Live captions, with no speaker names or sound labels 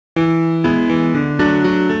Right,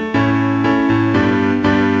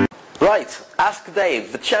 Ask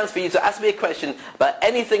Dave, the chance for you to ask me a question about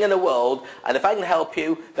anything in the world, and if I can help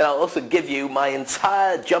you, then I'll also give you my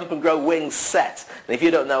entire Jump and Grow Wings set. And if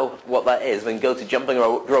you don't know what that is, then go to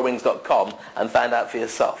jumpandgrowwings.com and find out for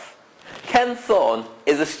yourself. Ken Thorne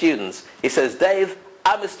is a student. He says, Dave,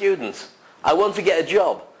 I'm a student. I want to get a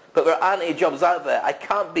job, but there aren't any jobs out there. I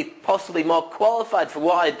can't be possibly more qualified for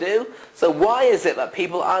what I do. So why is it that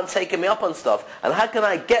people aren't taking me up on stuff? And how can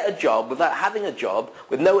I get a job without having a job,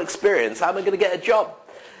 with no experience? How am I going to get a job?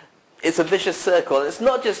 It's a vicious circle, and it's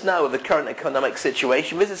not just now with the current economic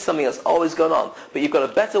situation. This is something that's always gone on, but you've got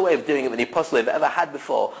a better way of doing it than you possibly have ever had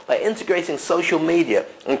before, by integrating social media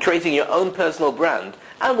and creating your own personal brand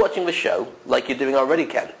and watching the show like you're doing already,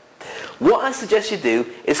 Ken. What I suggest you do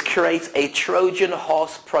is create a Trojan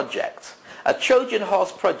horse project. A Trojan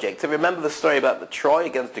horse project, to remember the story about the Troy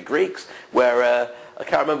against the Greeks, where I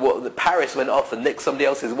can't remember what, Paris went off and nicked somebody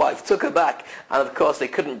else's wife, took her back, and of course they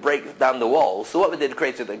couldn't break down the walls. So what they did,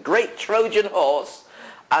 created a great Trojan horse,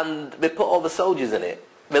 and they put all the soldiers in it.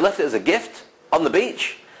 They left it as a gift on the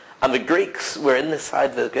beach, and the Greeks were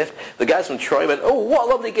inside the gift. The guys from Troy went, oh, what a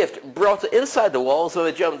lovely gift, brought it inside the wall, so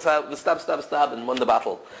they jumped out, stab, stab, stab, and won the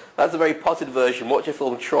battle. That's a very potted version. Watch your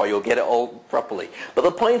film Troy, you'll get it all properly. But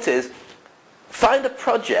the point is, find a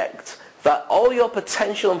project that all your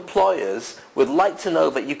potential employers would like to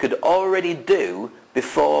know that you could already do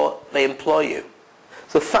before they employ you.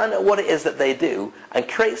 So find out what it is that they do and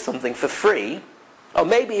create something for free, or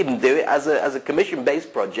maybe even do it as a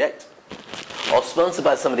commission-based project or sponsored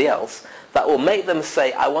by somebody else, that will make them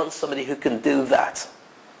say, I want somebody who can do that.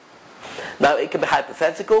 Now, it can be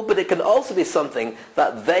hypothetical, but it can also be something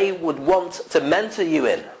that they would want to mentor you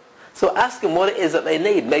in. So ask them what it is that they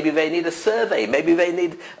need. Maybe they need a survey. Maybe they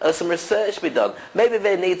need some research to be done. Maybe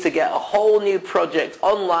they need to get a whole new project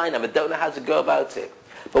online and they don't know how to go about it.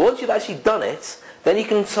 But once you've actually done it, then you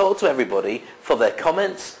can talk to everybody for their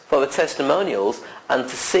comments, for their testimonials, and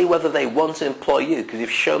to see whether they want to employ you, because you've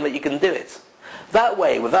shown that you can do it. That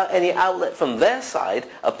way, without any outlet from their side,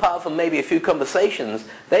 apart from maybe a few conversations,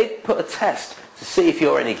 they put a test to see if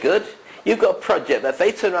you're any good. You've got a project that if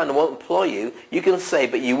they turn around and won't employ you, you can say,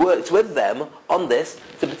 but you worked with them on this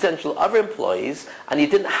to potential other employees, and you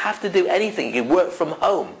didn't have to do anything. You could work from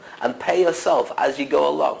home and pay yourself as you go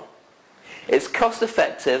along. It's cost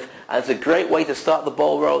effective, and it's a great way to start the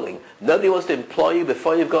ball rolling. Nobody wants to employ you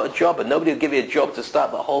before you've got a job, and nobody will give you a job to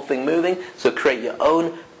start the whole thing moving, so create your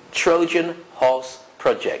own Trojan horse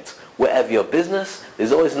project. Wherever your business,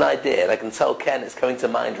 there's always an idea, and I can tell Ken it's coming to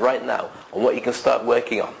mind right now on what you can start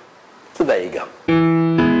working on. So there you go.